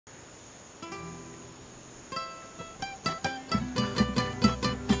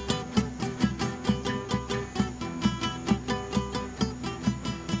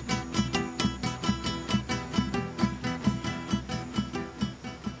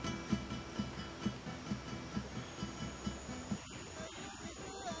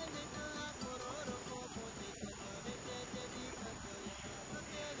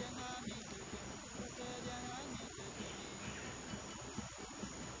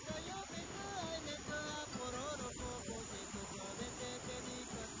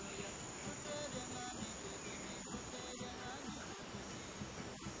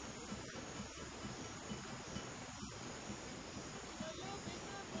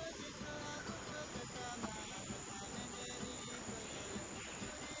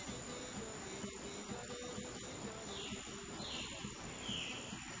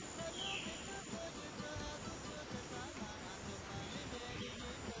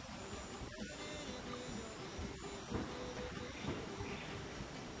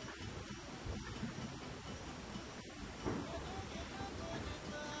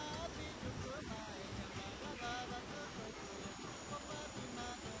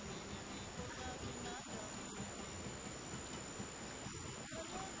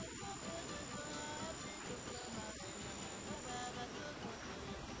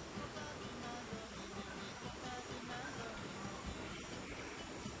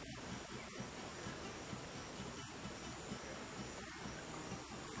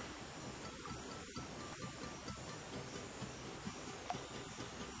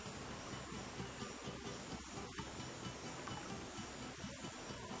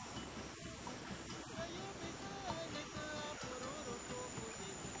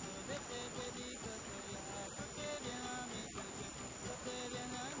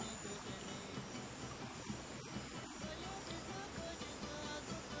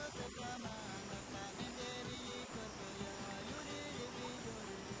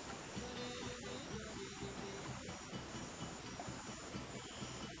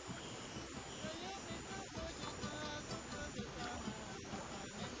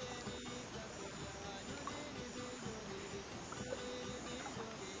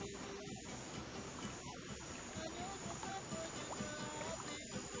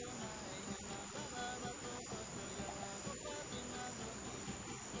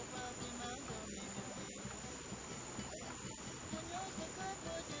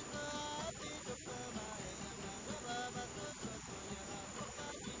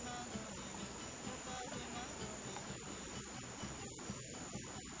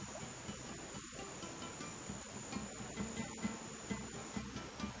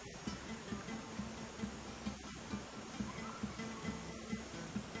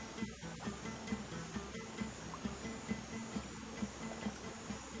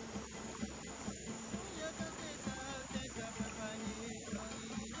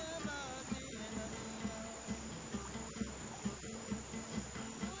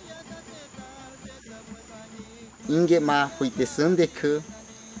inge ma fuite sende ke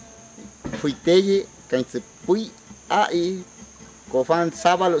fuite kan se pui ai Cofan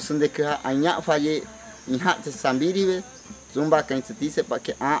Zabalo sende ke anya faye inhat se sambiri we zumba kan se tise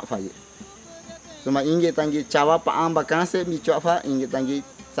pakai a faye zumba inge tangi cawa pa amba kan se mi fa inge tangi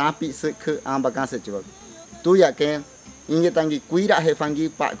sapi se ke amba kan se coba tu ya ke inge tangi kuira he fangi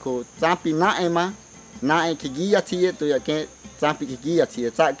pak ko sapi na ema na e kigi ya tie tu ya ke sapi kigi ya tie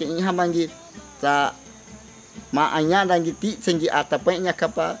sa ke inha mangi sa ma anya dangi ti sengi atapenya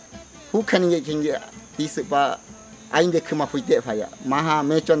kapa hukan inge kingi ti se pa ainge kema fuite faya maha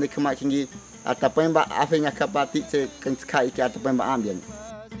mechon de kema kingi atapen ba afenya kapa ti se kan skai ke atapen ba ambian